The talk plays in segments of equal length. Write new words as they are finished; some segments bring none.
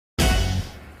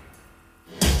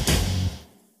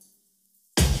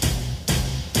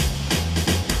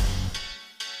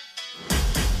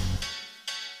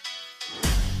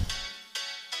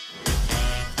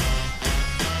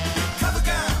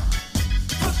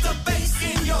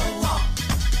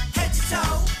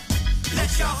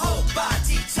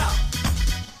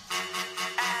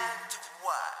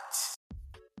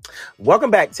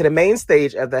Welcome back to the main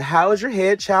stage of the How's Your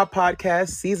Head Child podcast,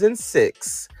 season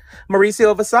 6.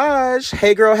 Mauricio Visage,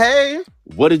 hey girl, hey.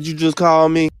 What did you just call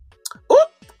me? Oop,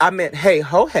 I meant hey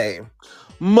ho hey.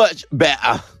 Much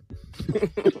better.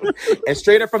 And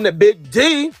straight up from the big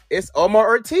D, it's Omar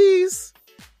Ortiz.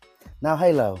 Now,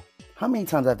 Halo, how many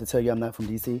times I have to tell you I'm not from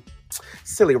DC?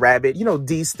 Silly rabbit, you know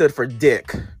D stood for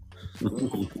dick.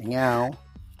 Meow.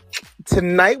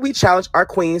 Tonight, we challenge our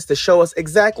queens to show us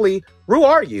exactly who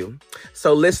are you.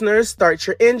 So listeners, start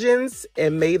your engines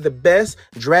and may the best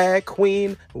drag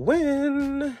queen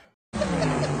win.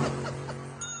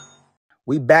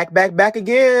 We back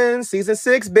again. Season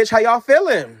 6, bitch. How y'all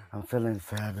feeling? I'm feeling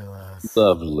fabulous.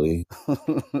 Lovely.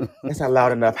 That's not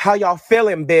loud enough. How y'all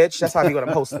feeling, bitch? That's how you're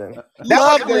gonna post it.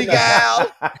 Lovely,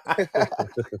 gal.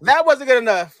 That wasn't good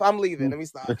enough. I'm leaving. Let me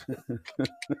stop.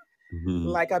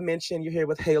 Like I mentioned, you're here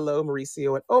with Halo,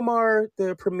 Mauricio, and Omar,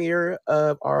 the premiere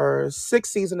of our 6th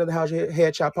season of the How's Your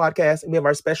Head Child podcast. And we have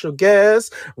our special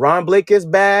guest, Ron Blake is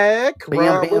back.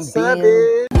 Ron, what's up,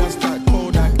 bitch?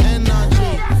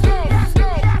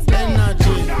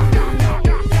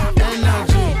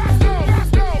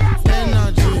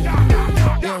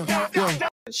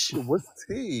 What's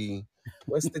tea?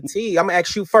 What's the tea? I'm gonna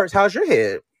ask you first. How's your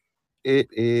head? It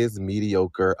is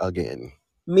mediocre again.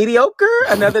 Mediocre?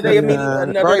 Another day of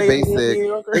mediocre. Very basic.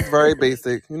 It's very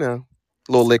basic, you know.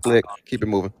 Little lick. Keep it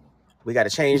moving. We gotta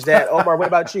change that. Omar, what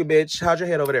about you, bitch? How's your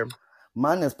head over there?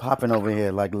 Mine is popping over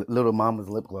here like little mama's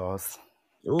lip gloss.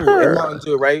 Ooh, and Mountain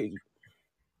Dew, right?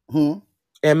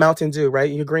 And Mountain Dew, right?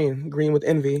 You're green with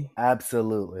envy.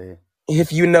 Absolutely.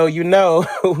 If you know, you know.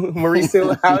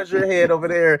 Mauricio, how's your head over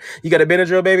there? You got a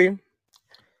Benadryl, baby?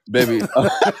 Baby,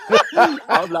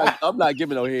 I'm not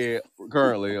giving no head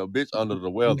currently. A bitch under the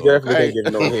weather. You definitely ain't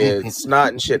giving no head. Snot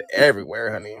and shit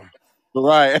everywhere, honey.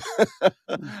 Right.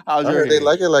 How's your head? They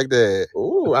like it like that.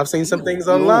 Ooh, I've seen some things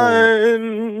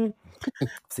online.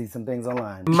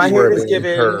 My hair is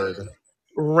giving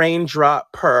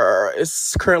raindrop purr.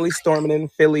 It's currently storming in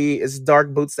Philly. It's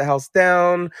dark, boots the house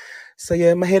down. So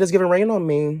yeah, my head is giving rain on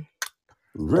me.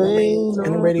 Rain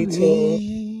and I'm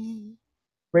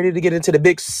ready to get into the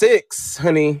big 6,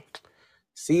 honey.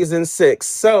 Season 6.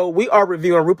 So we are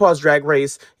reviewing RuPaul's Drag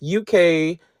Race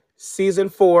UK Season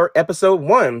 4, Episode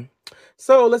 1.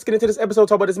 So let's get into this episode,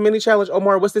 talk about this mini challenge.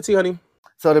 Omar, what's the tea, honey?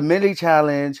 So the mini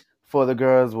challenge for the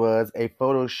girls was a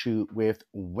photo shoot with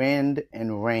wind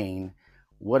and rain.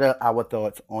 What are our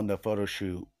thoughts on the photo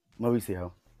shoot?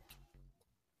 Mauricio?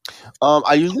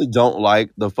 I usually don't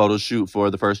like the photo shoot for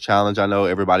the first challenge. I know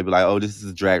everybody be like, "Oh, this is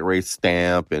a Drag Race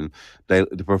stamp," and they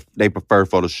prefer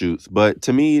photo shoots. But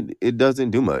to me, it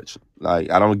doesn't do much. Like,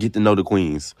 I don't get to know the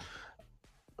queens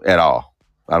at all.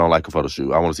 I don't like a photo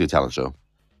shoot. I want to see a talent show.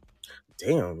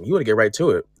 Damn, you want to get right to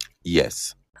it.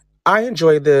 Yes. I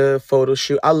enjoy the photo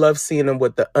shoot. I love seeing them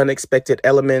with the unexpected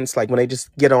elements, like when they just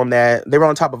get on that. They were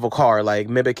on top of a car, like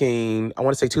mimicking, I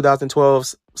want to say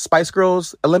 2012's Spice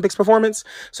Girls Olympics performance.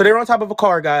 So they were on top of a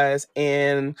car, guys,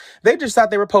 and they just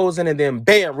thought they were posing, and then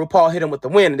bam, RuPaul hit them with the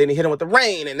wind, and then he hit them with the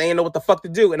rain, and they didn't know what the fuck to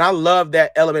do. And I love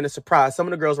that element of surprise. Some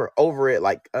of the girls were over it,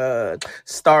 like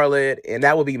Starlet, and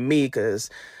that would be me,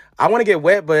 because I want to get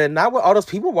wet, but not with all those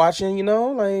people watching, you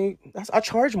know, like I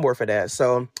charge more for that.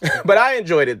 So, but I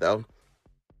enjoyed it though.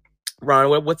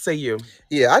 Ron, what say you?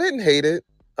 Yeah, I didn't hate it.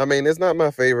 I mean, it's not my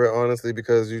favorite, honestly,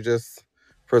 because you just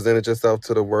presented yourself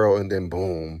to the world and then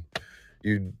boom,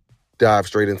 you dive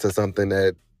straight into something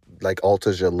that like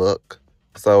alters your look.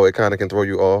 So it kind of can throw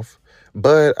you off.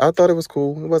 But I thought it was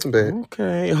cool. It wasn't bad.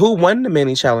 Okay. Who won the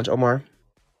mini challenge, Omar?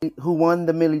 Who won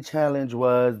the mini challenge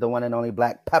was the one and only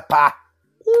Black Peppa.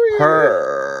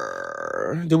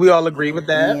 Her. Do we all agree with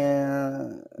that?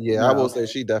 Yeah, no. I will say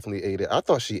she definitely ate it. I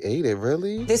thought she ate it,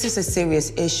 really? This is a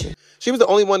serious issue. She was the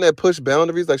only one that pushed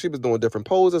boundaries. Like, she was doing different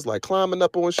poses, like climbing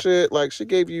up on shit. Like, she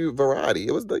gave you variety.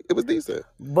 It was decent.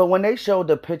 But when they showed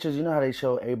the pictures, you know how they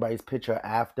show everybody's picture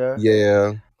after?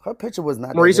 Yeah. Her picture was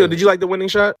not Mauricio, did you like the winning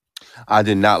shot? I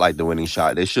did not like the winning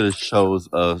shot. They should have chose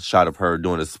a shot of her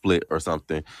doing a split or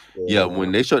something. Yeah,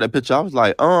 when they showed that picture, I was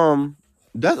like,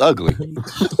 that's ugly.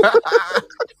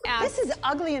 This is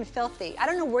ugly and filthy. I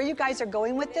don't know where you guys are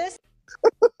going with this.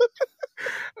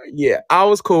 Yeah, I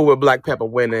was cool with Black Peppa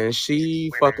winning.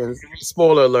 She fucking,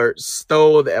 spoiler alert,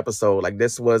 stole the episode. Like,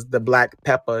 this was the Black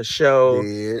Peppa show.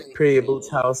 Pretty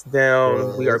Boots House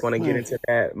down. We are going to get into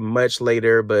that much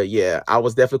later. But yeah, I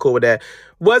was definitely cool with that.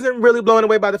 Wasn't really blown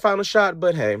away by the final shot,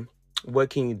 but hey, what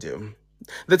can you do?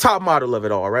 The top model of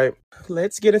it all, right?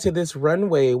 Let's get into this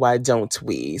runway. Why don't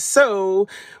we? So,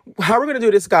 how we're going to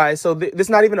do this, guys? So, this is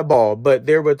not even a ball, but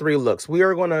there were 3 looks. We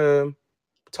are going to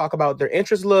talk about their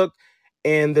entrance look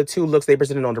in the 2 looks they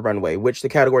presented on the runway, which the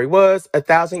category was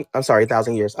 100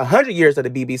 years of the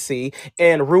BBC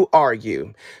and Who Are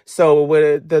You? So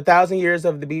with the 1,000 years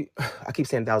of the I keep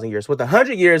saying 1,000 years, with the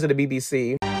 100 years of the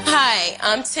BBC. Hi,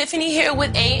 I'm Tiffany here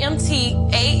with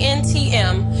ANTM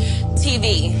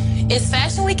TV. It's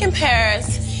Fashion Week in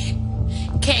Paris.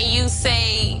 Can you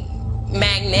say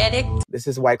magnetic? This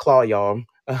is White Claw, y'all.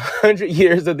 100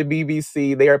 years of the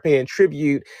BBC. They are paying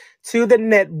tribute to the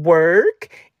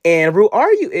network. And Who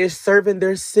Are You is serving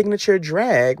their signature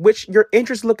drag, which your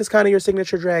interest look is kind of your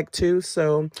signature drag too.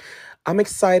 So I'm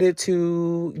excited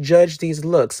to judge these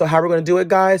looks. So how we're going to do it,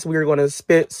 guys, we're going to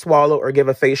spit, swallow, or give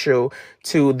a facial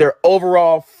to their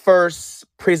overall first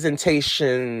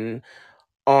presentation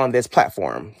on this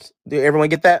platform. Did everyone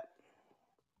get that?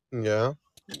 Yeah.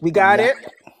 We got Yep.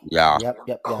 it? Yeah.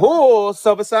 Yep. Cool.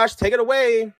 So Visage, take it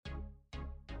away.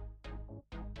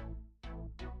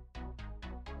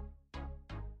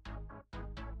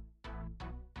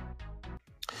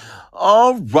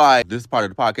 All right. This part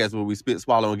of the podcast where we spit,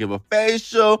 swallow, and give a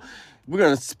facial. We're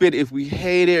going to spit if we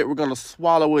hate it. We're going to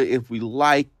swallow it if we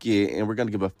like it. And we're going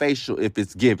to give a facial if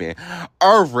it's given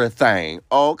everything.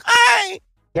 Okay?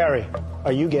 Carrie,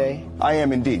 are you gay? I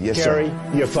am indeed, yes, Carrie,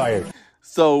 sir. you're fired.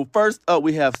 So first up,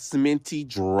 we have Sminty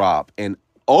Drop. And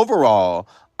overall,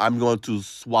 I'm going to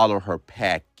swallow her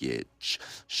package.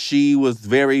 She was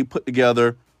very put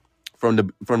together from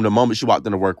the moment she walked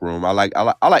in the workroom. I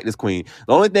like this queen.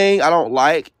 The only thing I don't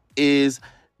like is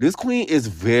this queen is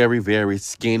very, very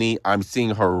skinny. I'm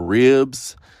seeing her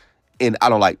ribs, and I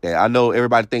don't like that. I know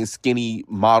everybody thinks skinny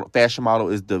fashion model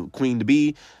is the queen to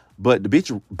be, but the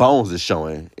bitch bones is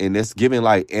showing, and it's giving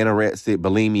like anorexic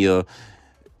bulimia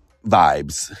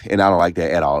vibes, and I don't like that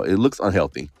at all. It looks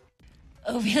unhealthy.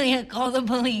 Ophelia, call the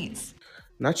police.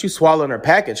 Not you swallowing her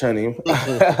package, honey.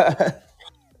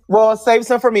 Well, save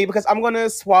some for me because I'm going to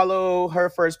swallow her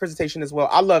first presentation as well.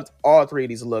 I loved all 3 of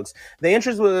these looks. The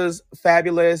entrance was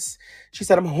fabulous. She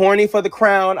said, I'm horny for the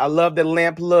crown. I love the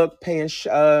lamp look, paying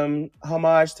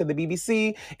homage to the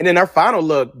BBC. And then her final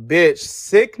look, bitch,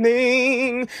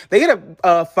 sickening. They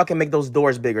gotta fucking make those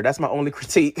doors bigger. That's my only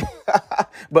critique.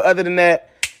 But other than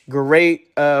that,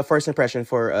 great first impression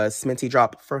for Sminty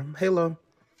Drop from Halo.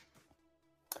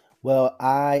 Well,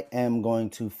 I am going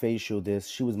to facial this.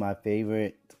 She was my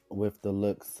favorite with the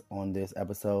looks on this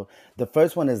episode. The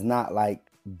first one is not like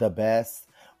the best,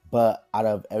 but out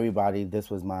of everybody, this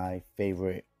was my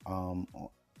favorite on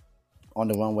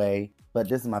the runway. But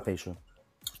this is my facial.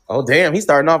 Oh, damn. He's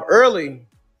starting off early.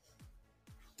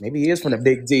 Maybe he is from the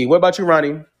Big D. What about you,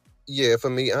 Ronnie? Yeah, for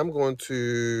me, I'm going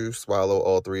to swallow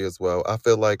all 3 as well. I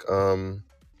feel like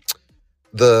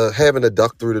the having to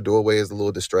duck through the doorway is a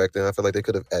little distracting. I feel like they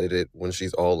could have edited it when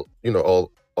she's all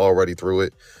already through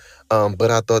it.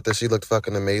 But I thought that she looked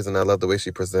fucking amazing. I love the way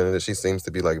she presented it. She seems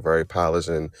to be like very polished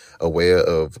and aware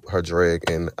of her drag,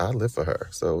 and I live for her.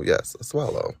 So yes, a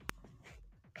swallow.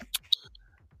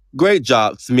 Great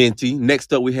job, Sminty.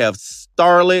 Next up, we have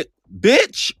Starlet.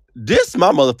 Bitch, this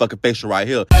my motherfucking facial right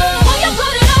here. When you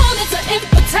put it on, it's an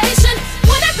invitation.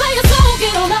 When I play a song,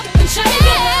 get on up and shake it.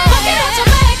 Look it at your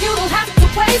back, you don't have to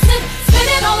waste it. Spin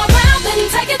it all around, then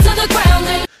take it to the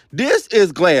ground. This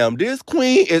is glam. This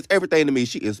queen is everything to me.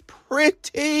 She is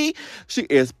pretty. She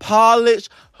is polished.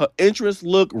 Her entrance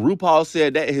look, RuPaul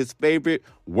said that is his favorite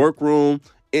workroom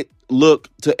look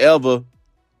to ever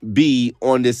be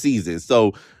on this season.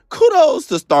 So kudos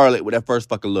to Starlet with that first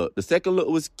fucking look. The second look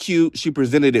was cute. She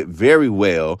presented it very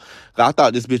well. I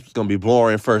thought this bitch was going to be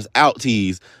boring first out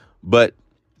tease, but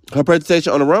her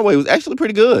presentation on the runway was actually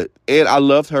pretty good. And I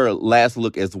loved her last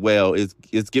look as well.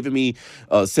 It's giving me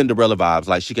Cinderella vibes,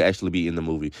 like she could actually be in the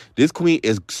movie. This queen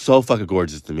is so fucking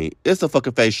gorgeous to me. It's a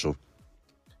fucking facial.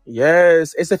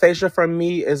 Yes, it's a facial from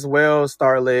me as well,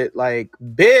 Starlet. Like,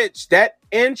 bitch, that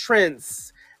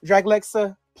entrance. Drag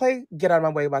Lexa, play Get Out of My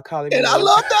Way by Kylie. And I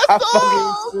love that I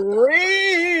song. fucking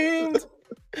screamed.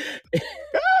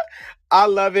 I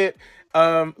love it.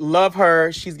 Love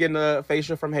her. She's getting a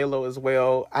facial from Halo as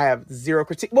well. I have zero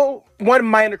critique. Well, one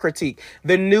minor critique.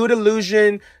 The nude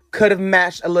illusion could have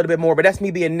matched a little bit more, but that's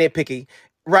me being nitpicky.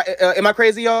 Right? Am I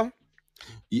crazy, y'all?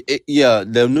 Yeah,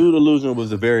 the nude illusion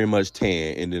was a very much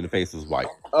tan, and then the face was white.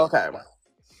 Okay.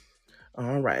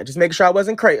 All right. Just making sure I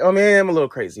wasn't crazy. I mean, I'm a little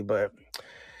crazy, but...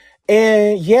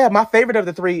 And yeah, my favorite of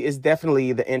the 3 is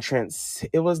definitely the entrance.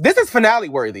 This is finale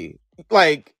worthy.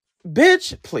 Like,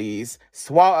 bitch, please.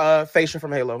 Facial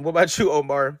from Halo. What about you,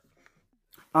 Omar?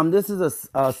 This is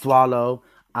a swallow.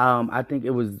 I think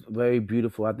it was very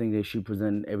beautiful. I think that she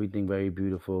presented everything very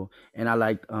beautiful. And I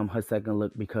liked her second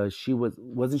look because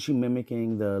wasn't she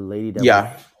mimicking the lady that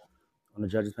was on the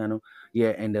judges panel?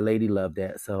 Yeah, and the lady loved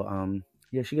that. So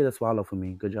Yeah, she get a swallow for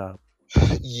me. Good job.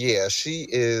 Yeah, she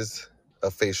is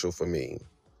a facial for me.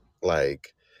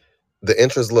 Like, the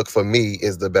entrance look for me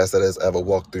is the best that has ever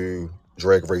walked through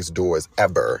Drag Race doors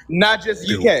ever. Not just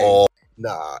Through UK. all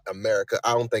America.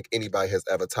 I don't think anybody has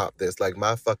ever topped this. Like,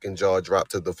 my fucking jaw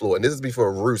dropped to the floor. And this is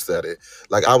before Rue said it.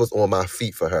 Like, I was on my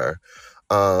feet for her.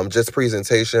 Just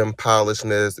presentation,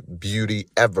 polishness, beauty,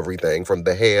 everything from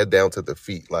the hair down to the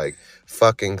feet. Like,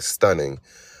 fucking stunning.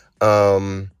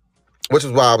 Which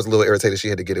is why I was a little irritated she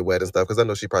had to get it wet and stuff, because I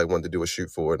know she probably wanted to do a shoot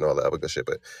for it and all that other good shit.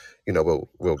 But, you know,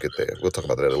 we'll get there. We'll talk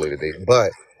about that at a later date.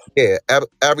 But yeah,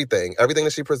 everything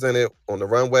that she presented on the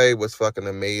runway was fucking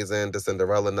amazing. The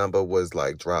Cinderella number was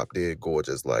like drop dead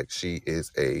gorgeous. Like, she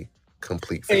is a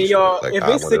complete And facial. y'all, Like, if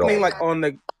I it's want it sickening all. like on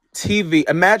the TV,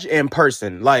 imagine in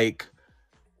person, like,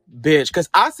 bitch, because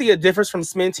I see a difference from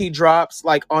Sminty drops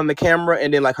like on the camera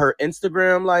and then like her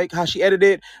Instagram, like how she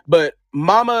edited. But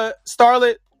Mama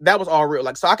Starlet, that was all real.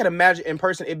 Like, so I can imagine in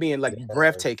person it being like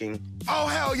breathtaking. Oh,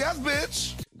 hell yes,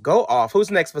 bitch. Go off. Who's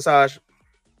next, Visage?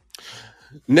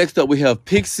 Next up, we have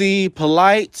Pixie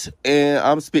Polite, and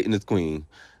I'm spitting this queen.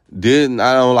 I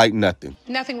don't like nothing.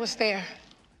 Nothing was there.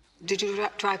 Did you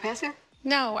drive past her?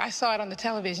 No, I saw it on the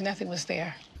television. Nothing was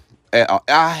there.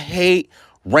 I hate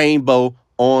Rainbow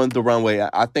on the runway.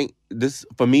 I think this,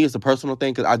 for me, is a personal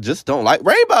thing because I just don't like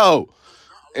Rainbow.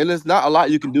 And there's not a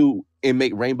lot you can do and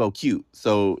make Rainbow cute.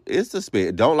 So it's a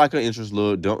spit. Don't like her interest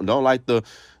look. Don't like the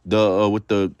with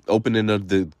the opening of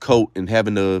the coat and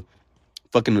having the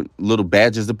fucking little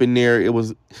badges up in there. It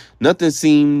was, nothing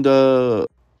seemed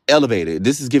elevated.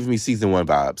 This is giving me season 1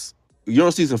 vibes. You're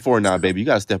on season 4 now, baby. You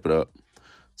gotta step it up.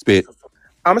 Spit.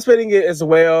 I'm spitting it as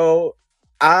well.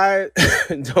 I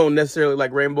don't necessarily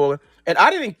like Rainbow. And I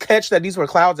didn't catch that these were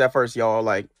clouds at first, y'all.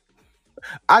 Like,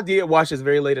 I did watch this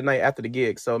very late at night after the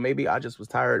gig, so maybe I just was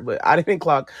tired, but I didn't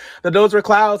clock that those were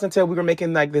clouds until we were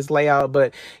making like this layout.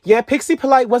 But yeah, Pixie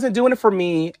Polite wasn't doing it for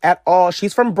me at all.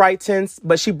 She's from Brighton,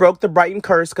 but she broke the Brighton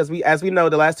curse because as we know,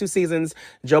 the last 2 seasons,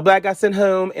 Joe Black got sent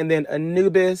home and then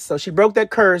Anubis, so she broke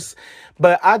that curse.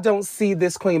 But I don't see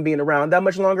this queen being around that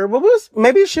much longer. But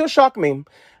maybe she'll shock me,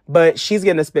 but she's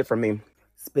getting a spit from me.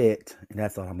 Spit. And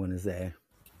that's all I'm going to say.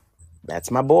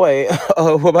 That's my boy.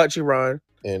 What about you, Ron?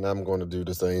 And I'm going to do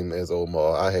the same as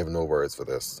Omar. I have no words for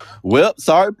this. Well,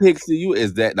 sorry, Pixie, you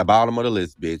is at the bottom of the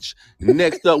list, bitch.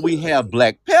 Next up, we have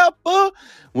Black Pepper.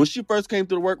 When she first came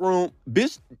to the workroom,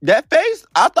 bitch, that face,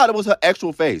 I thought it was her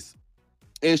actual face.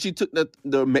 And she took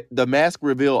the mask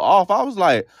reveal off. I was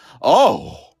like,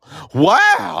 oh,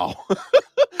 wow.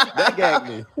 That gagged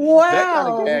me. Wow. That kind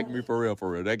of gagged me for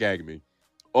real. That gagged me.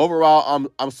 Overall,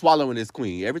 I'm swallowing this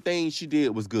queen. Everything she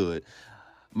did was good.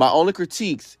 My only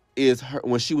critiques is her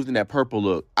when she was in that purple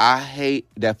look. I hate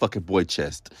that fucking boy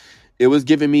chest. It was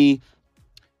giving me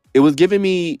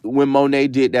when Monet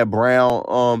did that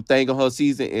brown thing on her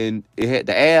season and it had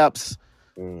the abs.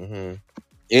 Mm-hmm. And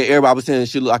everybody was saying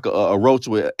she looked like a roach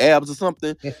with abs or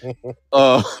something.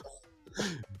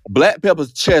 Black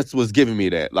Pepper's chest was giving me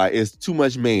that. Like, it's too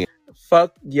much man.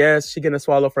 Fuck yes, she gonna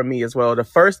swallow from me as well. The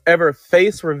first ever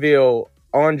face reveal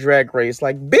on Drag Race.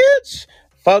 Like, bitch,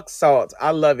 fuck Salt.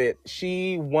 I love it.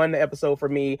 She won the episode for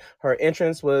me. Her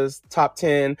entrance was top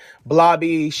 10.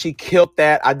 Blobby, she killed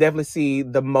that. I definitely see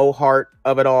the Mo Heart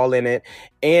of it all in it.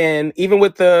 And even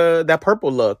with that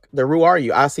purple look, the Rue Are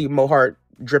You, I see Mo Heart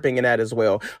dripping in that as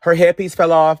well. Her headpiece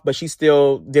fell off, but she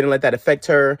still didn't let that affect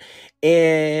her.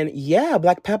 And yeah,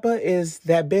 Black Pepper is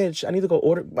that bitch. I need to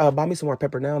go buy me some more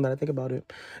pepper now that I think about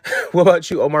it. What about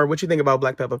you, Omar? What you think about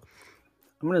Black Pepper?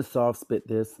 I'm gonna soft spit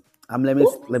this.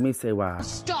 Let me say why.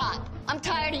 Stop. I'm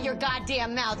tired of your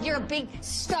goddamn mouth. You're a big,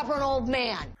 stubborn old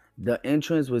man. The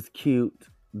entrance was cute.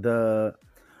 I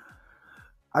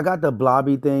got the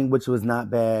blobby thing, which was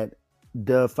not bad.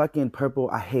 The fucking purple,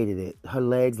 I hated it. Her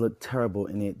legs looked terrible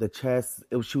in it. The chest,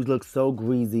 she looked so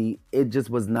greasy. It just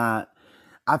was not.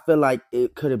 I feel like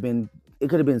it could have been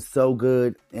so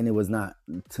good, and it was not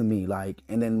to me. Like,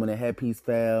 and then when the headpiece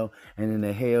fell, and then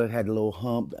the hair had a little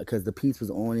hump because the piece was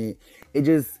on it. It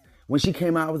just, when she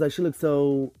came out, I was like, she looked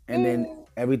so, and then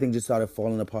everything just started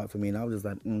falling apart for me, and I was just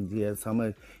like, yes, I'm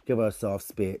gonna give her a soft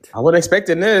spit. I wasn't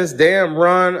expecting this. Damn,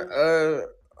 Ron.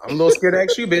 I'm a little scared to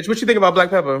ask you, bitch. What you think about Black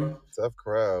Pepper? Tough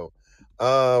crowd.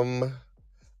 I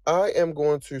am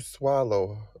going to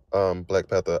swallow Black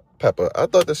Pepper. I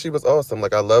thought that she was awesome.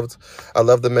 Like, I loved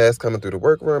the mask coming through the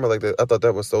workroom. I thought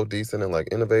that was so decent and like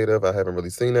innovative. I haven't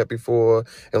really seen that before.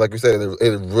 And like you said,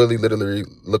 it really literally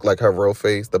looked like her real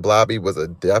face. The blobby was a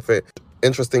definite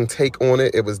interesting take on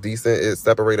it. It was decent. It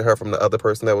separated her from the other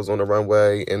person that was on the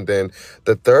runway. And then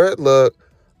the third look,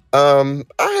 I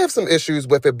have some issues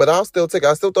with it, but I'll still take it.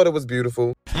 I still thought it was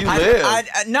beautiful.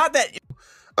 Not that.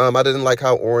 I didn't like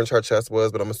how orange her chest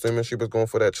was, but I'm assuming she was going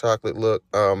for that chocolate look.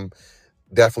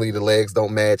 Definitely the legs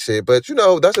don't match it, but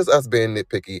that's just us being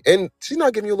nitpicky. And she's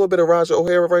not giving you a little bit of Raja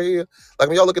O'Hara right here. Like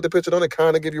when y'all look at the picture, don't it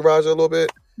kind of give you Raja a little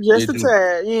bit? Just a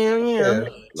tad. Yeah.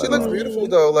 She looks beautiful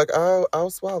though. Like I'll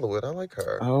swallow it. I like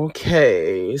her.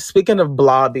 Okay. Speaking of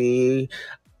Blobby,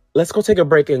 let's go take a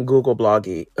break and Google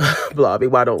Blobby. Blobby,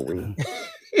 why don't we?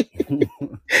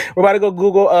 We're about to go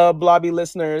Google Blobby,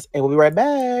 listeners, and we'll be right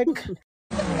back.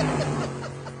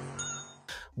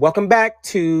 Welcome back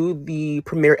to the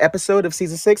premiere episode of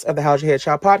Season 6 of the How's Your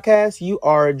Headshot podcast. You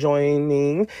are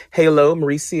joining Halo,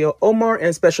 Mauricio, Omar,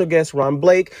 and special guest Ron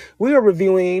Blake. We are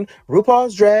reviewing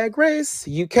RuPaul's Drag Race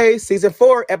UK Season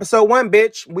 4, Episode 1,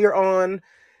 bitch. We are on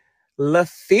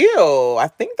LaFille. I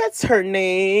think that's her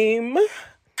name.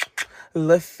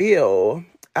 LaFille.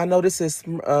 I know this is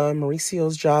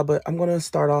Mauricio's job, but I'm going to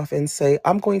start off and say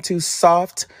I'm going to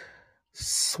soft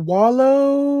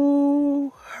swallow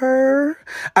her.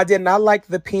 I did not like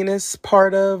the penis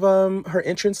part of her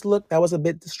entrance look. That was a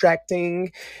bit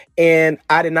distracting. And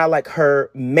I did not like her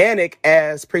manic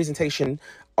ass presentation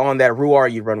on that Ru Are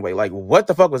You runway. Like, what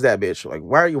the fuck was that, bitch? Like,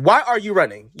 why are you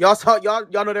running? Y'all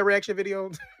know that reaction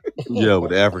video? Yeah,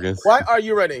 with the Africans. Why are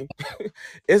you running?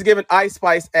 It's giving Ice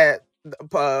Spice at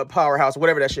Powerhouse,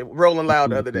 whatever that shit, Rolling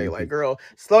Loud the other day. Like, girl,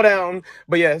 slow down.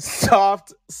 But yeah,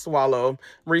 soft swallow.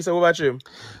 Marisa, what about you?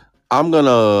 I'm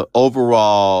gonna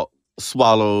overall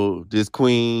swallow this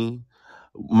queen.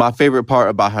 My favorite part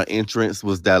about her entrance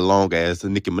was that long ass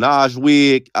Nicki Minaj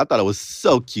wig. I thought it was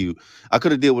so cute. I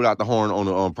could have did without the horn on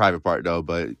the private part though,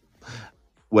 but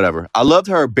whatever. I loved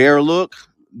her bear look,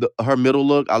 her middle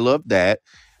look. I loved that.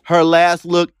 Her last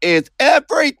look is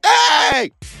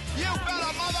everything. You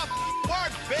better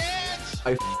motherfucker, bitch!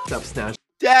 I f***ed up Snatch.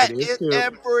 That is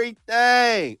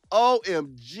everything.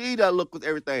 OMG, that look was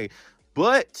everything.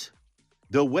 But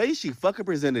the way she fucking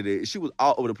presented it, she was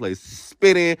all over the place,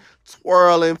 spinning,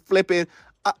 twirling, flipping.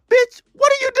 Bitch,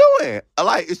 what are you doing?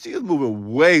 Like, she was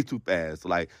moving way too fast.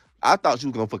 Like, I thought she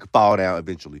was gonna fucking fall down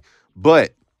eventually.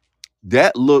 But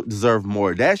that look deserved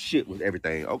more. That shit was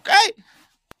everything, okay?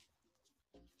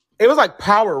 It was like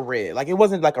power red. Like, it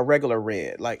wasn't like a regular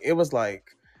red. Like, it was like,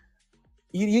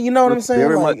 you know what I'm saying?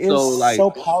 Very like, much it was so, like,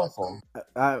 so powerful.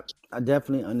 I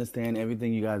definitely understand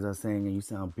everything you guys are saying, and you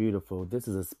sound beautiful. This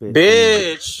is a spit.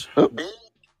 Bitch.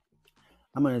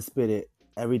 I'm gonna spit it.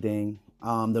 Everything.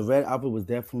 The red outfit was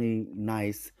definitely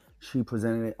nice. She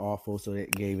presented it awful, so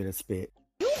it gave it a spit.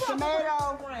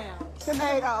 Tomato.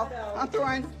 I'm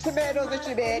throwing tomatoes at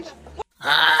you, bitch.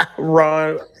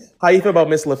 Ron, how you feel about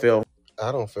Miss LaFille?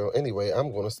 I don't feel anyway.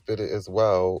 I'm going to spit it as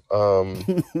well.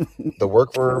 The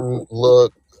workroom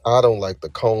look. I don't like the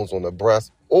cones on the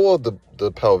breast or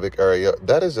the pelvic area.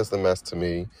 That is just a mess to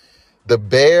me. The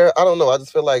bear. I don't know. I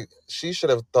just feel like she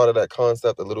should have thought of that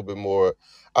concept a little bit more.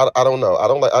 I don't know. I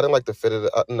didn't like the fit of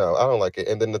it. No, I don't like it.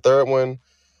 And then the third one,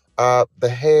 the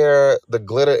hair, the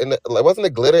glitter in wasn't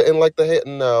it glitter in like the hair?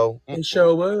 No, It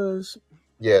sure was.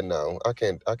 Yeah, no. I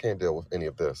can't deal with any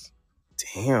of this.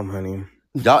 Damn, honey.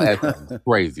 Y'all acting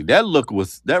crazy. That red look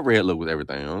was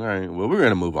everything. All right. Well, we're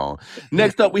gonna move on.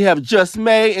 Next up, we have Just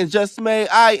May, and Just May,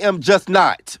 I am just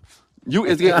not. You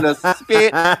is getting a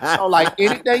spit on like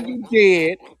anything you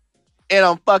did, and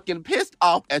I'm fucking pissed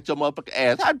off at your motherfucking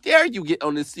ass. How dare you get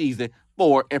on this season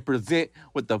 4 and present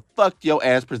what the fuck your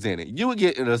ass presented? You were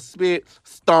getting a spit,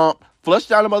 stomp, flush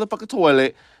down the motherfucking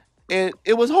toilet, and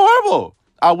it was horrible.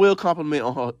 I will compliment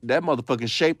on her that motherfucking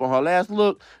shape on her last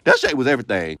look. That shape was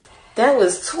everything. That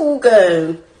was too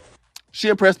good. She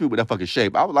impressed me with that fucking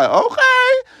shape. I was like,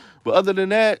 okay. But other than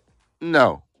that,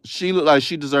 no. She looked like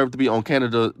she deserved to be on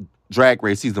Canada Drag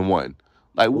Race Season 1.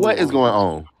 Like, what is going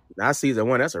on? Not Season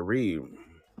 1, that's a read.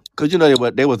 Because,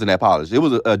 they wasn't that polished. It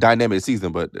was a dynamic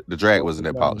season, but the drag wasn't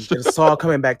that polished. It's all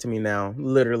coming back to me now,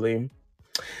 literally.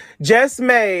 Jess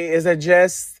May is a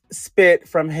Jess spit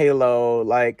from Halo.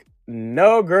 Like,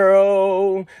 no,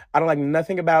 girl. I don't like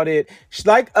nothing about it. She,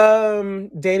 like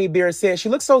Danny Beer said, she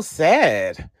looks so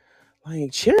sad.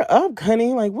 Like, cheer up,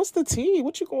 honey. Like, what's the tea?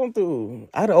 What you going through?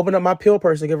 I'd open up my pill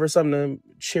purse and give her something to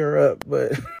cheer her up,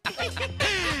 but...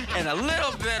 and a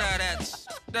little bit of that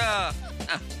stuff.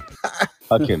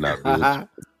 I cannot do it.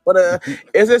 But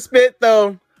it's a spit,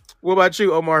 though. What about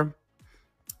you, Omar?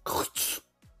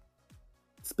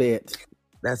 Spit.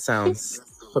 That sounds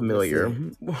familiar.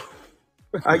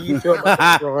 How you feel about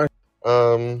that,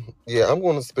 Ron? Yeah, I'm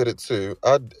going to spit it too.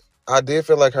 I did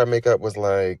feel like her makeup was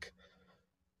like,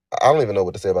 I don't even know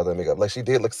what to say about that makeup. Like, she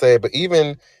did look sad, but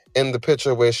even in the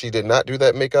picture where she did not do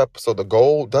that makeup. So the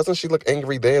gold, doesn't she look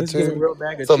angry there This is a too? real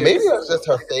bag of So maybe chips. that's just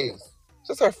her face.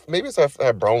 Just her. Maybe it's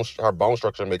her bone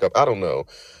structure makeup. I don't know.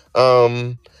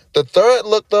 The third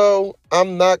look though,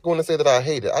 I'm not going to say that I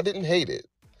hate it. I didn't hate it.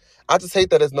 I just hate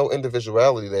that there's no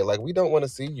individuality there. Like, we don't want to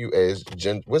see you as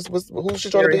who's she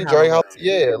trying to Jerry be? Jerry Howard. House?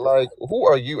 Yeah, like, who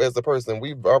are you as a person?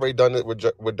 We've already done it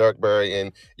with Dark Berry,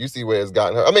 and you see where it's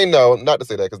gotten her. I mean, no, not to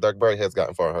say that, because Dark Berry has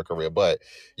gotten far in her career, but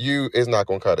you is not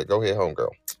going to cut it. Go ahead,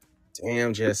 homegirl.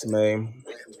 Damn, Jessamy.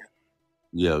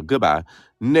 Yeah, goodbye.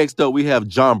 Next up, we have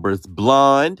Jombra's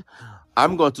Blonde.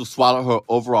 I'm going to swallow her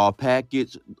overall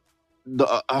package.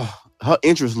 Her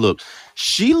interest look.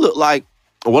 She looked like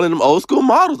one of them old school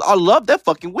models. I love that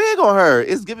fucking wig on her.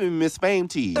 It's giving me Miss Fame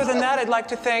tease. Other than that, I'd like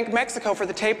to thank Mexico for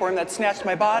the tapeworm that snatched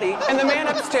my body and the man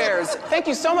upstairs. Thank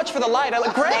you so much for the light. I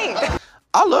look great.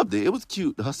 I loved it. It was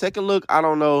cute. Her second look, I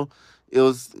don't know.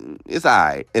 It's all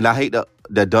right. And I hate that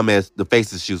dumbass, the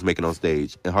faces she was making on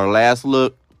stage. And her last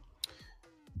look,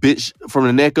 bitch, from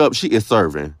the neck up, she is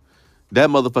serving. That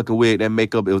motherfucking wig, that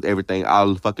makeup, it was everything.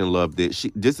 I fucking loved it.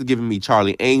 This is giving me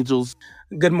Charlie Angels.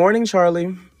 Good morning,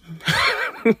 Charlie.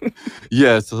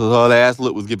 Yes, her last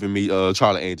look was giving me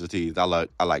Charlie Angel tease. I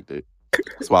liked it.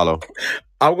 Swallow.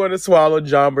 I'm going to swallow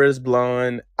Jombra's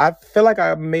Blonde. I feel like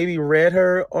I maybe read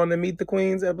her on the Meet the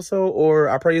Queens episode, or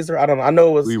I praised her. I don't know. I know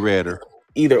it was... We read her.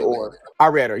 Either or. I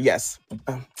read her, yes.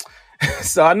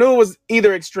 So I knew it was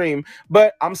either extreme,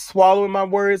 but I'm swallowing my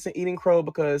words and eating crow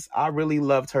because I really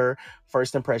loved her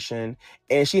first impression.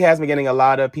 And she has been getting a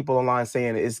lot of people online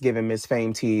saying it's giving Miss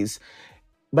Fame tease.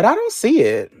 But I don't see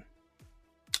it.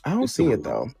 I don't see it,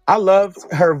 though. I loved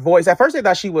her voice. At first, I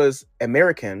thought she was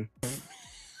American.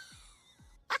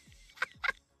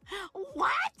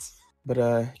 What?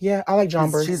 But, yeah, I like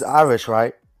Jombra. She's Irish,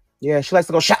 right? Yeah, she likes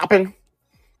to go shopping.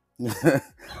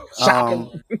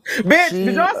 Shopping. Bitch,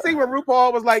 did y'all see when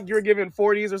RuPaul was like, you're giving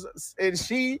 40s? And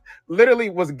she literally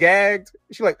was gagged.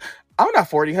 She like, I'm not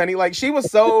 40, honey. Like, she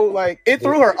was so, like, it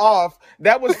threw her off.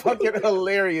 That was fucking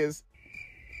hilarious.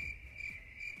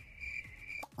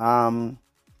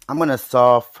 I'm gonna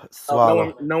soft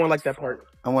swallow. No one liked that part.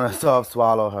 I want to soft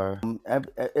swallow her.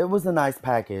 It was a nice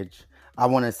package. I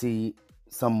want to see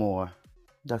some more.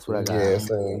 That's what I got. Yeah,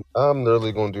 same. I'm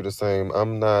literally going to do the same.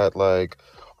 I'm not like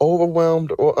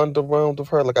overwhelmed or underwhelmed of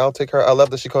her. Like, I'll take her. I love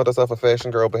that she called herself a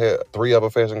fashion girl, but had 3 other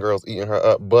fashion girls eating her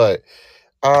up. But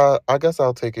I guess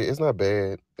I'll take it. It's not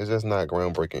bad. It's just not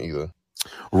groundbreaking either.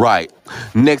 Right.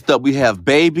 Next up, we have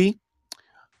Baby.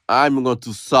 I'm going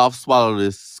to soft swallow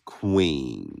this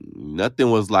queen.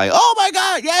 Nothing was like, oh my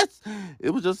God, yes. It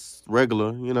was just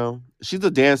regular, you know. She's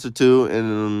a dancer too,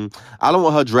 and I don't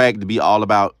want her drag to be all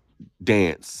about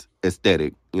dance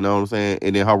aesthetic. You know what I'm saying?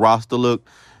 And then her roster look,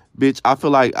 bitch, I feel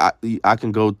like I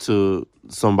can go to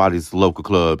somebody's local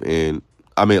club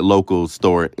local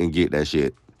store and get that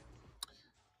shit.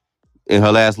 And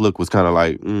her last look was kind of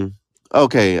like,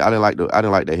 okay. I didn't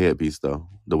like that headpiece though,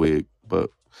 the wig, but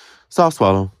soft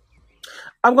swallow.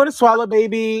 I'm going to swallow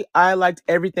Baby. I liked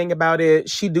everything about it.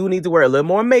 She do need to wear a little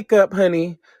more makeup,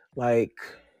 honey. Like,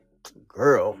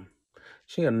 girl,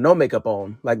 she got no makeup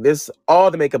on. Like, this,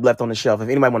 all the makeup left on the shelf. If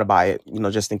anybody want to buy it, you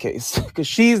know, just in case. Because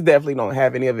she's definitely don't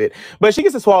have any of it. But she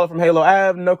gets to swallow from Halo. I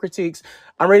have no critiques.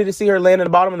 I'm ready to see her land in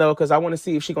the bottom, though, because I want to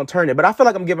see if she going to turn it. But I feel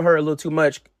like I'm giving her a little too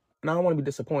much. And I don't want to be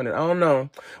disappointed. I don't know.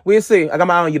 We'll see. I got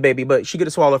my eye on you, baby. But she get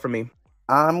to swallow from me.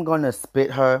 I'm going to spit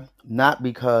her, not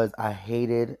because I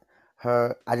hated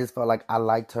her. I just felt like I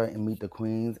liked her in Meet the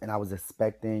Queens, and I was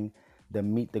expecting the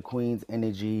Meet the Queens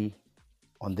energy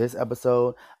on this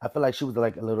episode. I feel like she was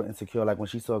like a little insecure. Like when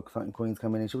she saw certain queens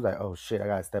coming in, she was like, oh shit, I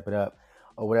gotta step it up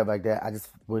or whatever like that. I just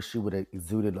wish she would have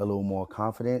exuded a little more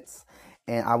confidence.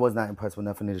 And I was not impressed with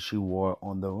nothing that she wore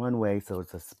on the runway, so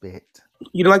it's a spit.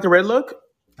 You didn't like the red look?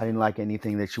 I didn't like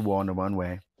anything that she wore on the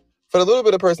runway. For the little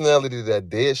bit of personality that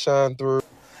did shine through,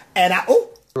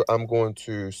 I'm going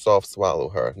to soft swallow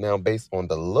her. Now, based on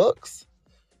the looks,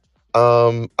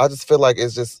 I just feel like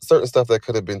it's just certain stuff that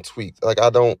could have been tweaked. Like, I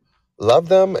don't love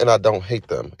them and I don't hate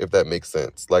them, if that makes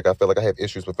sense. Like, I feel like I have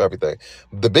issues with everything.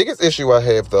 The biggest issue I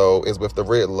have, though, is with the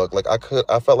red look. Like,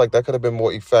 I felt like that could have been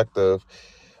more effective.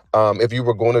 If you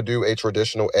were going to do a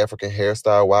traditional African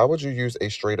hairstyle, why would you use a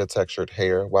straighter textured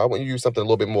hair? Why wouldn't you use something a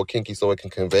little bit more kinky so it can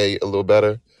convey a little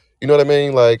better? You know what I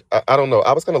mean? Like, I don't know.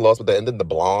 I was kind of lost with that. And then the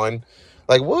blonde.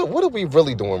 Like, what are we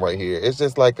really doing right here? It's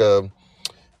just like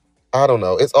I don't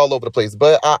know. It's all over the place.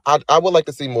 But I would like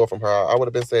to see more from her. I would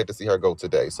have been sad to see her go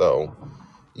today. So,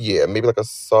 yeah, maybe like a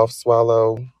soft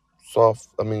swallow. I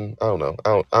don't know.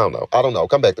 I don't know.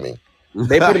 Come back to me.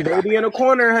 They put Baby in a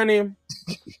corner, honey.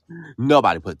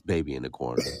 Nobody puts Baby in the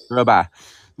corner. Girl, bye.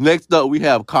 Next up, we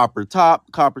have Copper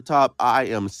Top. Copper Top, I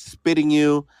am spitting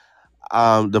you.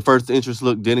 The first interest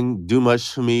look didn't do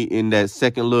much for me. In that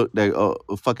second look, that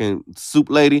fucking soup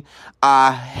lady,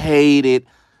 I hated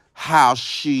how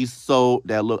she sold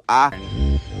that look. Oh,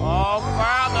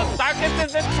 girl, the circus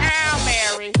is in town,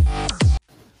 Mary.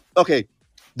 Okay,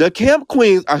 the camp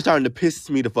queens are starting to piss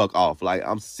me the fuck off. Like,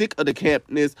 I'm sick of the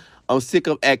campness. I'm sick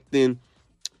of acting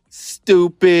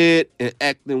stupid and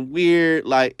acting weird.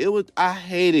 Like, I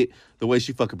hated the way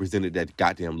she fucking presented that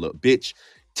goddamn look. Bitch,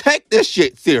 take this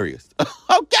shit serious.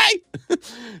 Okay?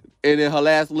 And then her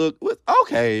last look was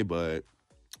okay, but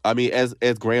I mean, as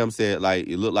Graham said, like,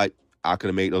 it looked like I could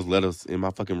have made those letters in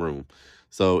my fucking room.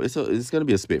 So it's gonna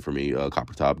be a spit for me,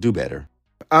 Copper Top. Do better.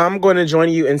 I'm going to join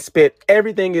you and spit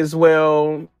everything as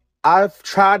well. I've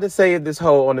tried to save this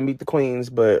hoe on the Meet the Queens,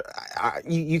 but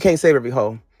you can't save every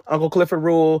hoe. Uncle Clifford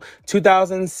rule,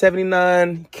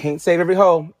 2079, can't save every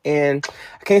hoe. And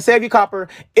I can't save you, Copper.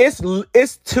 It's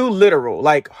too literal.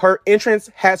 Like, her entrance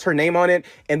has her name on it,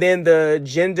 and then the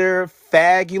gender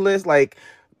fabulous, like,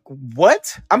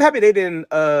 what? I'm happy they didn't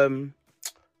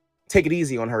take it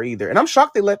easy on her either. And I'm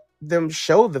shocked they let them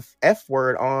show the F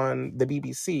word on the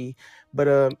BBC, but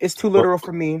it's too literal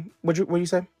for me. What you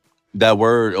say? That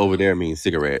word over there means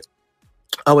cigarette.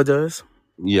 Oh, it does?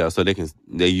 Yeah, so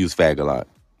they use fag a lot.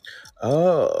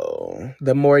 Oh,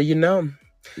 the more you know.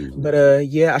 Mm-hmm. But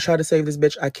yeah, I tried to save this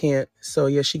bitch. I can't. So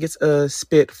yeah, she gets a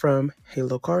spit from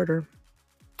Halo Carter.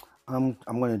 I'm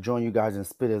gonna join you guys and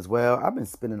spit as well. I've been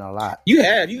spitting a lot. You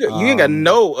have. You ain't got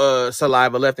no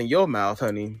saliva left in your mouth,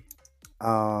 honey.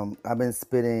 I've been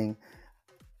spitting.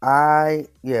 It's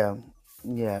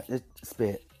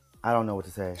spit. I don't know what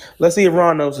to say. Let's see if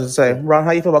Ron knows what to say. Ron,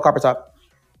 how you feel about Copper Top?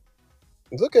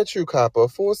 Look at you, Copper.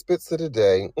 4 spits of the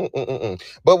day.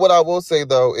 But what I will say,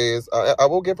 though, is I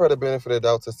will give her the benefit of the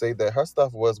doubt to say that her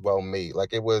stuff was well made.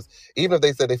 Like, it was, even if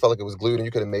they said they felt like it was glued and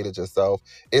you could have made it yourself,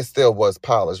 it still was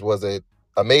polished. Was it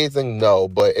amazing? No.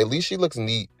 But at least she looks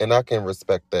neat, and I can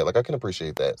respect that. Like, I can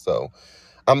appreciate that. So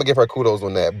I'm going to give her kudos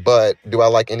on that. But do I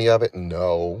like any of it?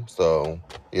 No. So,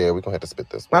 yeah, we're going to have to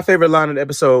spit this one. My favorite line in the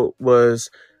episode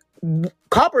was,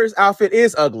 Copper's outfit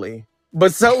is ugly,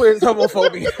 but so is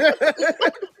homophobia.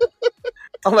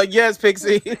 I'm like, yes,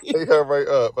 Pixie. They got right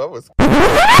up. That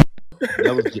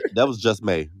was just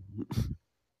May.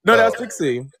 No, that was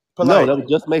Pixie. Polite. No, that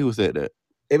was just May who said that.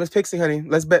 It was Pixie, honey.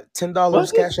 Let's bet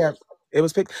 $10 Cash App. It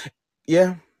was Pixie.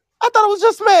 Yeah. I thought it was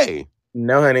just May.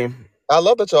 No, honey. I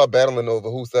love that y'all battling over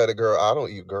who said it, girl. I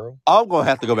don't eat, girl. I'm going to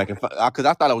have to go back and because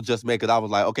I thought it was just May, because I was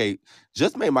like, okay,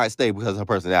 just May might stay because of her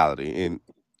personality, and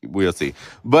we'll see.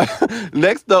 But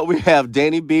next up, we have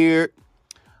Danny Beard.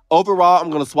 Overall,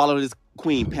 I'm going to swallow this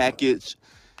queen package.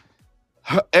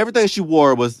 Everything she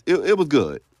wore was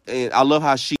good. And I love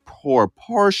how she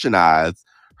proportionized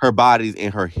her bodies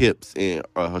and her hips and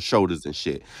her shoulders and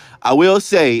shit. I will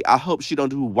say, I hope she don't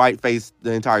do whiteface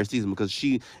the entire season, because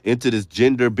she into this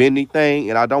gender bending thing,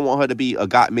 and I don't want her to be a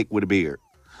Gottmik with a beard.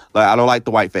 Like, I don't like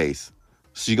the white face.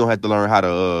 She gonna have to learn how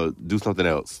to do something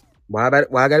else. Why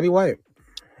I gotta be white?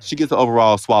 She gets an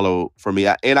overall swallow for me.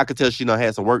 And I could tell she done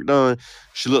had some work done.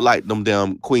 She looked like them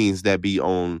damn queens that be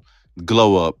on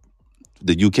Glow Up,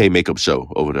 the UK makeup show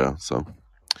over there. So,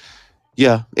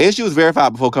 yeah. And she was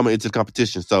verified before coming into the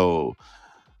competition. So,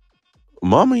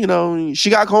 mama, she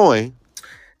got coin.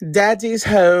 Daddy's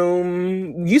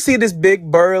home. You see this big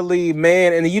burly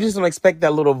man, and you just don't expect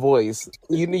that little voice.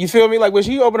 You feel me? Like, when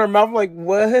she opened her mouth, I'm like,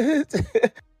 what?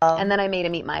 And then I made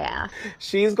him eat my ass.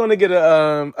 She's gonna get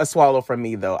a swallow from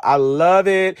me, though. I love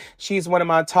it. She's in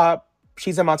my top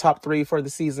 3 for the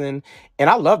season, and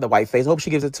I love the white face. Hope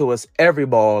she gives it to us every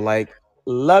ball. Like,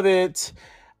 love it.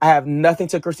 I have nothing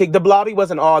to critique. The blobby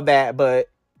wasn't all that, but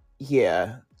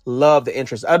yeah, love the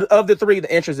interest. Of the 3,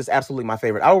 the interest is absolutely my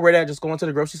favorite. I would wear that just going to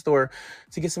the grocery store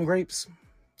to get some grapes.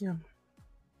 Yeah.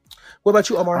 What about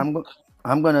you, Omar?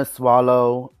 I'm gonna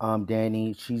swallow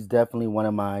Danny. She's definitely one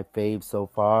of my faves so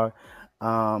far.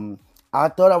 I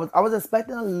thought I was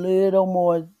expecting a little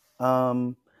more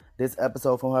this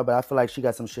episode from her, but I feel like she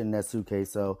got some shit in that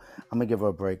suitcase, so I'm gonna give her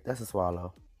a break. That's a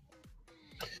swallow.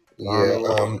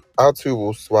 Yeah, I too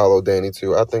will swallow Danny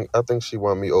too. I think she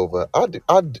won me over. I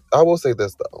will say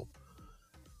this though.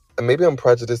 And maybe I'm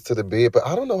prejudiced to the beard, but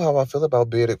I don't know how I feel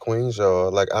about bearded queens,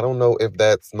 y'all. Like, I don't know if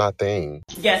that's my thing.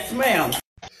 Yes, ma'am.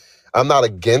 I'm not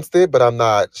against it, but I'm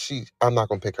not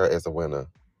gonna pick her as a winner,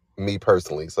 me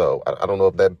personally. So I don't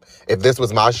know if this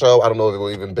was my show, I don't know if it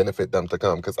would even benefit them to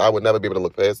come, because I would never be able to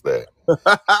look past that.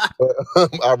 But,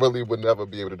 I really would never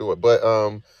be able to do it. But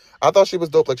I thought she was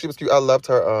dope. Like she was cute. I loved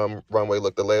her runway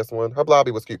look. The last one, her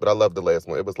blobby was cute, but I loved the last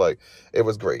one. It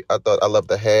was great. I loved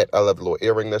the hat. I loved the little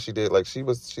earring that she did. Like she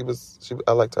was.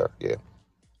 I liked her. Yeah,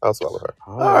 I'll swallow her.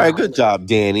 All right, good job,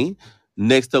 Danny.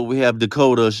 Next up, we have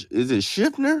Dakota. Is it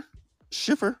Schiffer?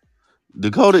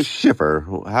 Dakota Schiffer.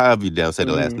 However you say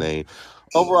the last name.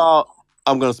 Overall,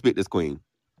 I'm gonna spit this queen.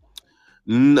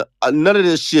 None of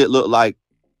this shit look like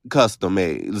custom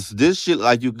made. This shit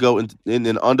like you could go in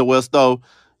an underwear store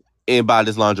and buy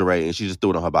this lingerie, and she just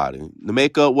threw it on her body. The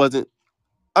makeup wasn't.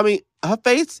 I mean, her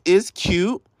face is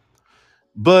cute,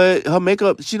 but her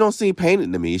makeup, she don't seem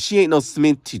painted to me. She ain't no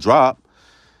Sminty drop.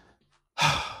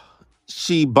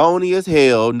 She bony as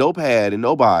hell, no pad and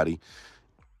no body.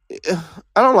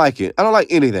 I don't like it. I don't like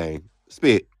anything.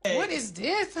 Spit. What is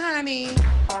this, honey?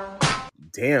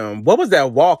 Damn, what was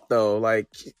that walk though? Like,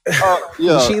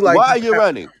 yeah. she like, why are you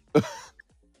running?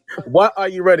 What are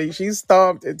you running? She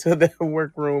stomped into the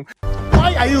workroom.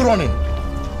 Why are you running?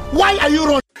 Why are you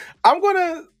running? I'm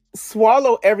gonna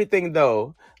swallow everything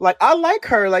though. Like, I like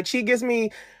her. Like, she gives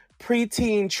me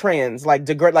preteen trends, like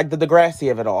the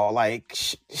Degrassi of it all. Like,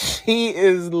 she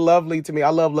is lovely to me. I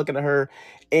love looking at her,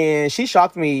 and she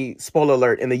shocked me. Spoiler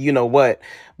alert! In the you know what,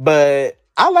 but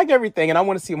I like everything, and I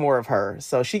want to see more of her.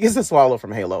 So she gets a swallow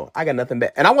from Halo. I got nothing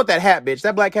but, and I want that hat, bitch.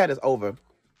 That black hat is over.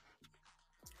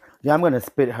 Yeah, I'm gonna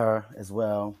spit her as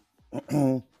well.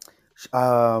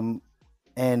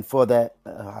 And for that,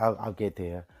 I'll get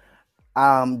there.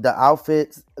 The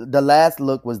outfits, the last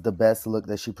look was the best look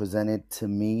that she presented to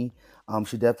me.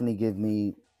 She definitely gave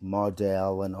me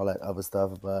Mardell and all that other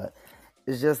stuff, but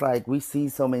it's just like we see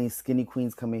so many skinny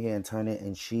queens come in here and turn it,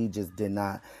 and she just did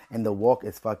not. And the walk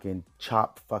is fucking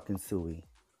chopped fucking suey.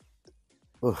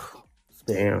 Ugh.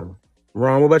 Damn.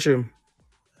 Ron, what about you?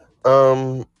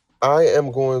 I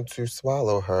am going to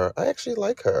swallow her. I actually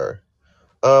like her.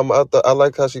 I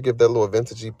like how she give that little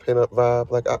vintagey pinup vibe.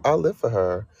 Like I live for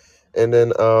her. And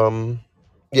then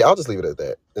yeah, I'll just leave it at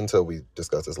that until we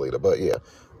discuss this later. But yeah,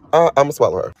 I'm gonna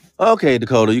swallow her. Okay,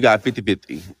 Dakota, you got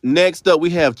 50-50. Next up, we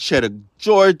have Cheddar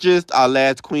Gorgeous, our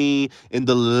last queen and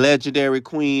the legendary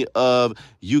queen of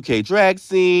UK drag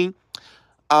scene.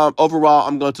 Overall,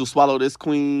 I'm going to swallow this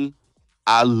queen.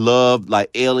 I love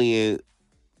like alien,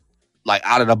 like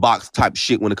out of the box type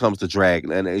shit when it comes to drag,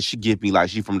 and she give me like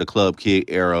she from the Club Kid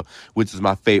era, which is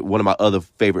my favorite, one of my other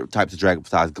favorite types of drag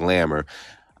besides glamour.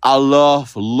 I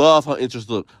love her interest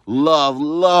look.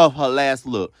 Love her last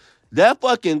look. That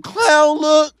fucking clown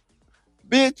look,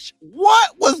 bitch,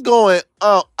 what was going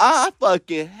on? I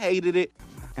fucking hated it.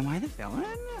 Am I the villain?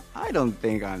 I don't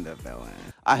think I'm the villain.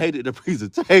 I hated the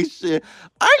presentation.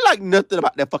 I ain't like nothing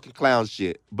about that fucking clown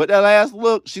shit. But that last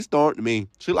look, she stormed me.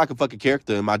 She like a fucking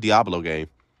character in my Diablo game.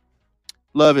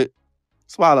 Love it.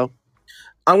 Swallow.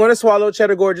 I'm going to swallow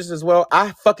Cheddar Gorgeous as well.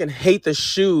 I fucking hate the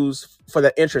shoes for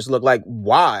the interest look. Like,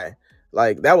 why?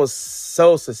 Like, that was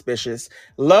so suspicious.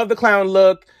 Love the clown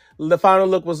look. The final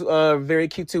look was very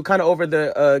cute too. Kind of over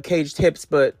the caged hips,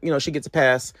 but, you know, she gets a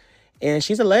pass. And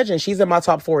she's a legend. She's in my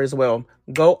top 4 as well.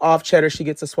 Go off, Cheddar. She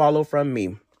gets a swallow from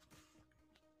me.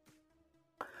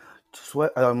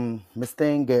 Miss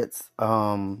Thing gets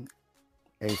a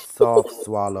soft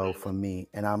swallow from me.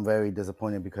 And I'm very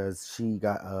disappointed because she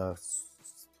got a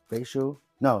facial.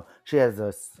 No, she has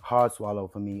a hard swallow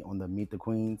for me on the Meet the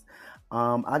Queens.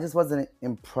 I just wasn't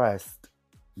impressed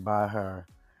by her.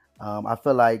 I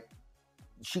feel like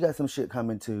she got some shit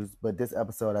coming too, but this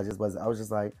episode I was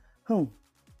just like,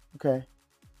 okay.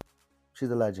 She's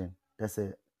a legend. That's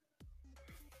it.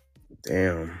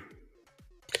 Damn.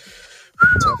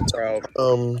 Tough crowd.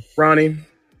 Ronnie.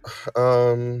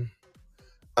 I'm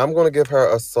gonna give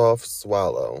her a soft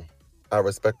swallow. I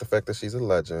respect the fact that she's a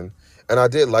legend. And I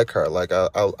did like her. Like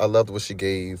I loved what she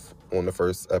gave on the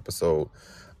first episode.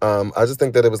 I just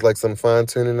think that it was like some fine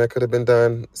tuning that could have been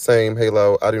done. Same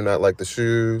Halo. I do not like the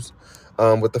shoes.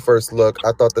 With the first look,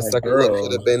 I thought the second look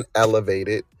could have been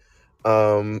elevated.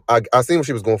 I seen what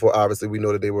she was going for. Obviously, we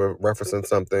know that they were referencing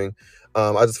something.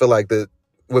 I just feel like that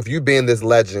with you being this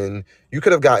legend, you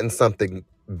could have gotten something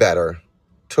better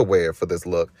to wear for this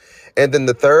look. And then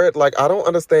the third, like, I don't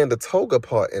understand the toga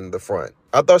part in the front.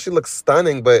 I thought she looked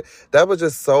stunning, but that was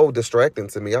just so distracting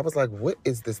to me. I was like, what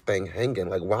is this thing hanging?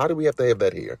 Like, why do we have to have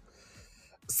that here?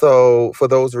 So for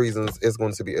those reasons, it's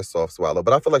going to be a soft swallow.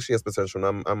 But I feel like she has potential,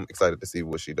 and I'm excited to see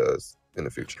what she does in the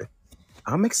future.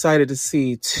 I'm excited to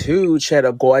see too,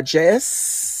 Cheddar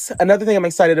Gorgeous. Another thing I'm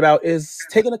excited about is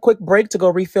taking a quick break to go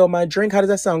refill my drink. How does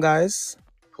that sound, guys?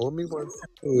 Hold me one.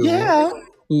 Yeah.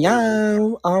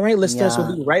 All right, listeners,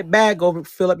 we'll be right back. Go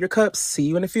fill up your cups. See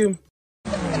you in a few.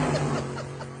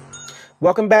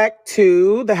 Welcome back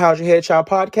to the How's Your Head Child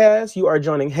podcast. You are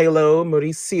joining Halo,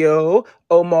 Mauricio,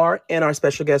 Omar, and our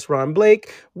special guest, Ron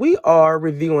Blake. We are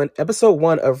reviewing episode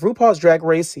 1 of RuPaul's Drag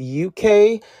Race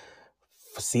UK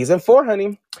season 4,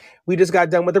 honey. We just got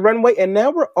done with the runway, and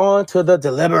now we're on to the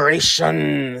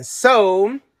deliberation.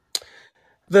 So,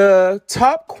 the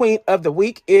top queen of the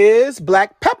week is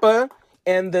Black Pepper,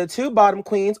 and the 2 bottom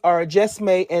queens are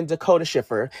Jessmay and Dakota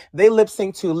Schiffer. They lip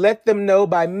sync to Let Them Know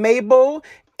by Mabel,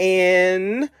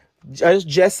 and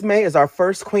Jessmay is our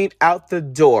first queen out the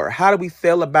door. How do we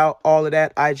feel about all of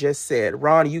that I just said?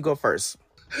 Ron, you go first.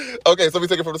 Okay, so we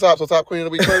take it from the top. So top queen of the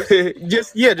week first?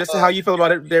 just how you feel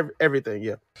about it, everything,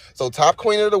 yeah. So top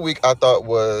queen of the week I thought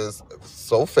was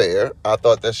so fair. I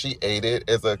thought that she aided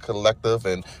as a collective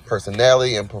and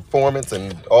personality and performance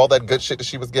and all that good shit that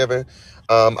she was giving.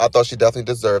 I thought she definitely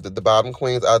deserved it. The bottom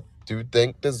queens, I do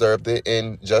think deserved it,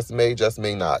 and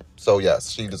Jessmay not. So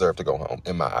yes, she deserved to go home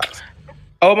in my eyes.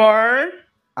 Omar?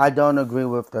 I don't agree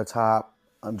with the top,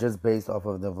 just based off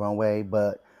of the runway,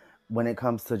 but when it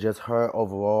comes to just her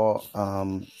overall,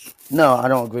 no, I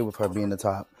don't agree with her being the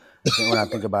top when I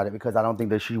think about it, because I don't think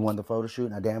that she won the photo shoot,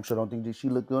 and I damn sure don't think that she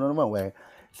looked good on the runway.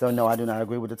 So no, I do not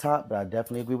agree with the top, but I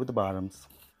definitely agree with the bottoms.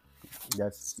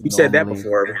 That's you said that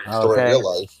before. Okay. In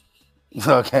real life.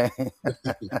 Okay.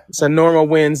 It's a normal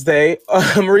Wednesday.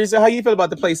 Marisa, how you feel about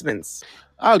the placements?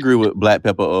 I agree with Black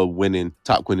Pepper winning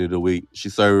top queen of the week. She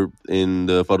served in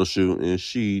the photo shoot, and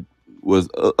she was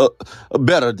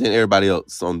better than everybody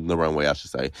else on the runway, I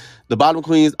should say. The bottom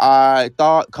queens, I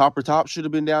thought Copper Top should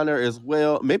have been down there as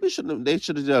well. Maybe they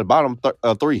should have done the bottom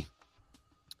 3.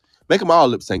 Make them all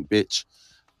lip sync, bitch.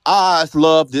 I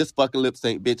love this fucking lip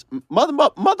sync, bitch.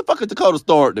 Motherfucker Dakota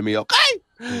Storm to me, okay?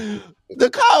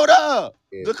 Dakota,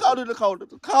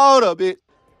 bitch.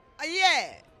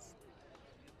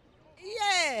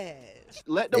 Yes.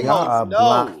 Let them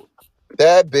know.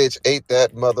 That bitch ate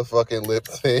that motherfucking lip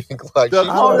sync like I don't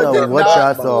know what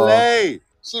y'all saw.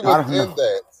 She was in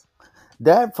that.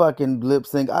 That fucking lip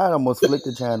sync, I almost flicked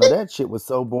the channel. That shit was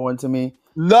so boring to me.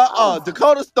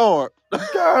 Dakota Storm.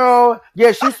 Girl,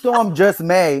 yeah, she stormed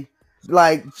Jessmay.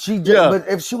 Like, she just, yeah. But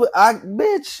if she was, I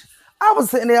was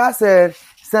sitting there, I said,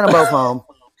 send them both home.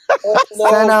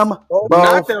 Send them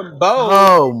both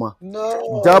home.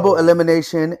 No. Double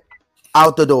elimination.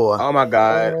 Out the door. Oh my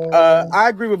God. I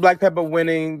agree with Black Pepper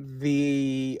winning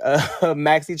the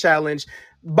Maxi Challenge.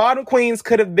 Bottom queens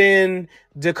could have been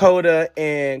Dakota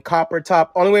and Copper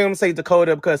Top. Only way I'm gonna say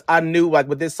Dakota because I knew like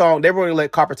with this song, they were gonna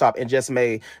let Copper Top and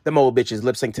Jessmay, them old bitches,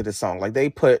 lip sync to this song. Like they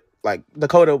put like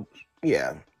Dakota,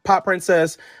 yeah. Pop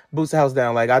Princess, boots the house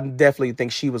down. Like I definitely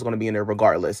think she was going to be in there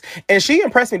regardless. And she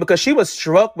impressed me because she was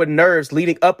struck with nerves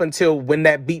leading up until when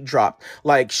that beat dropped.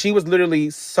 Like she was literally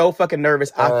so fucking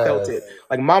nervous. I felt it.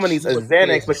 Like mama needs a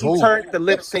Xanax, but she turned the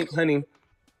lip sync, honey.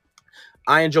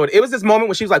 I enjoyed it. It was this moment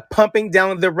when she was like pumping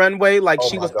down the runway, like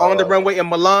she was on the runway in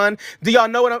Milan. Do y'all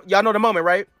know what? Y'all know the moment,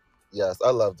 right? Yes,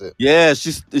 I loved it. Yeah,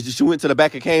 she went to the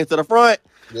back and came to the front.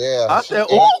 Yeah, I said,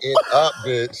 ate it up,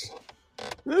 bitch.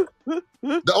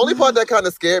 The only part that kind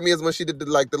of scared me is when she did the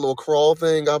little crawl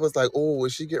thing. I was like, oh,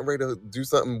 is she getting ready to do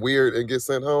something weird and get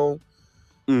sent home?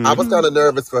 Mm-hmm. I was kind of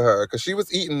nervous for her because she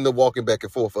was eating the walking back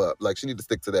and forth up. Like she need to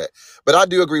stick to that. But I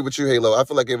do agree with you, Halo. I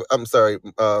feel like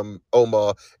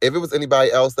Omar, if it was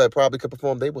anybody else that probably could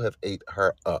perform, they would have ate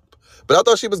her up. But I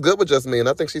thought she was good with Jessmay, and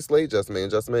I think she slayed Jessmay,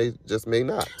 and Jessmay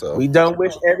not. So we don't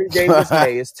wish every day was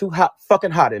May. It's too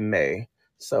fucking hot in May.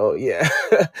 So, yeah.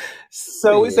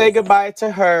 So, we say goodbye to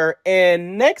her.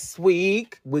 And next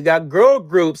week, we got girl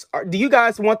groups. Do you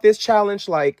guys want this challenge,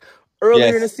 like,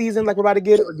 earlier in the season, like we're about to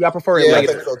get it? Or do y'all prefer it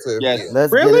later? I think so, too. Yes.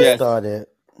 Let's get it started.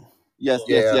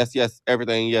 Yes.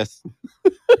 Everything, yes.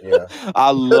 Yeah. I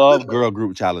love girl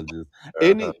group challenges.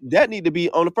 That need to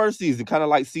be on the first season, kind of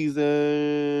like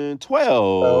season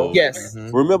 12. Yes.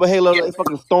 Mm-hmm. Remember Halo, they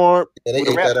fucking storm and they with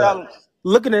the rap challenge?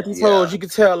 Looking at these hoes, you can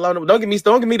tell. Don't get me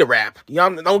the rap.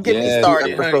 Y'all don't get me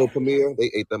started. Episode premiere,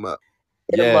 they ate them up.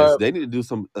 Yes, they need to do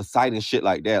some exciting shit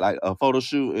like that, like a photo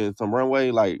shoot and some runway.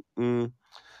 Like,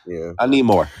 yeah, I need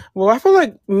more. Well, I feel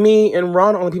like me and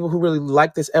Ron are the only people who really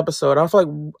like this episode. I feel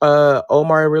like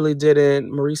Omar really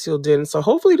didn't, Mauricio didn't. So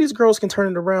hopefully these girls can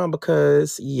turn it around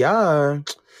because I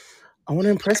want to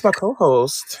impress my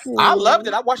co-host. I loved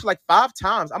it. I watched it like 5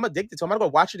 times. I'm addicted to it. I'm gonna go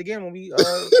watch it again when we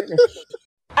finish.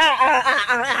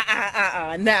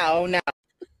 No.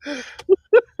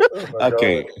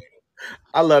 Okay.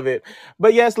 I love it.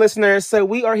 But yes, listeners, so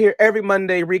we are here every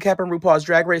Monday recapping RuPaul's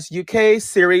Drag Race UK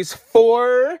Series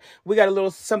 4. We got a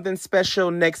little something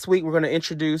special next week. We're going to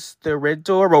introduce the Red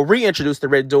Door, or reintroduce the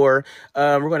Red Door.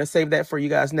 We're going to save that for you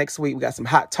guys next week. We got some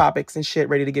hot topics and shit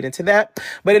ready to get into that.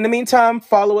 But in the meantime,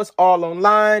 follow us all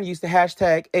online. Use the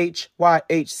hashtag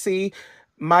HYHC.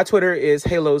 My Twitter is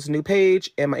Halo's new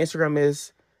page, and my Instagram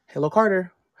is Halo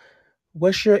Carter.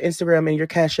 What's your Instagram and your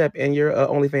Cash App and your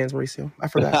OnlyFans, Mauricio? I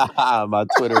forgot. My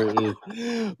Twitter is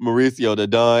Mauricio the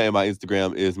Don, and my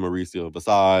Instagram is Mauricio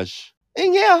Visage.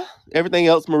 And yeah, everything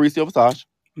else Mauricio Visage.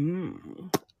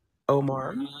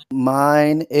 Omar.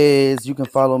 Mine is, you can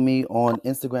follow me on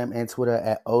Instagram and Twitter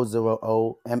at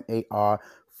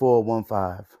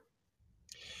O0OMAR415.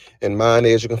 And mine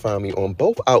is, you can find me on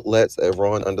both outlets at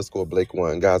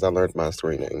Ron_Blake1. Guys, I learned my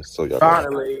screen name, so y'all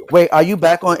finally. Wait, are you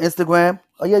back on Instagram?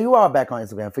 Oh yeah, you are back on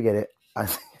Instagram. Forget it.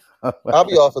 I'll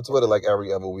be off of Twitter like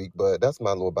every other week, but that's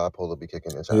my little bipolar be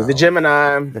kicking in. He's the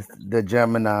Gemini. The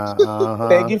Gemini. Uh-huh.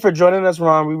 Thank you for joining us,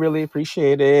 Ron. We really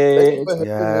appreciate it.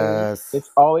 Yes. It's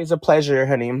always a pleasure,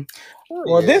 honey.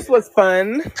 Well, this was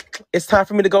fun. It's time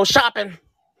for me to go shopping.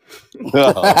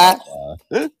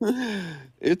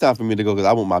 It's time for me to go because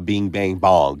I want my bing bang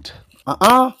bonged.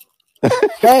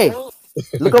 Hey,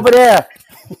 look over there.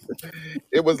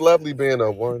 It was lovely being a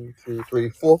 1, 2, 3,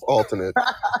 4th alternate.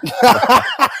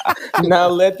 Now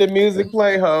let the music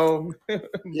play, home.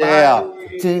 Yeah.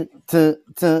 To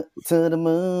the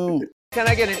moon. Can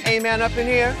I get an amen up in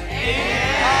here? All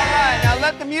right, now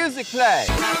let the music play.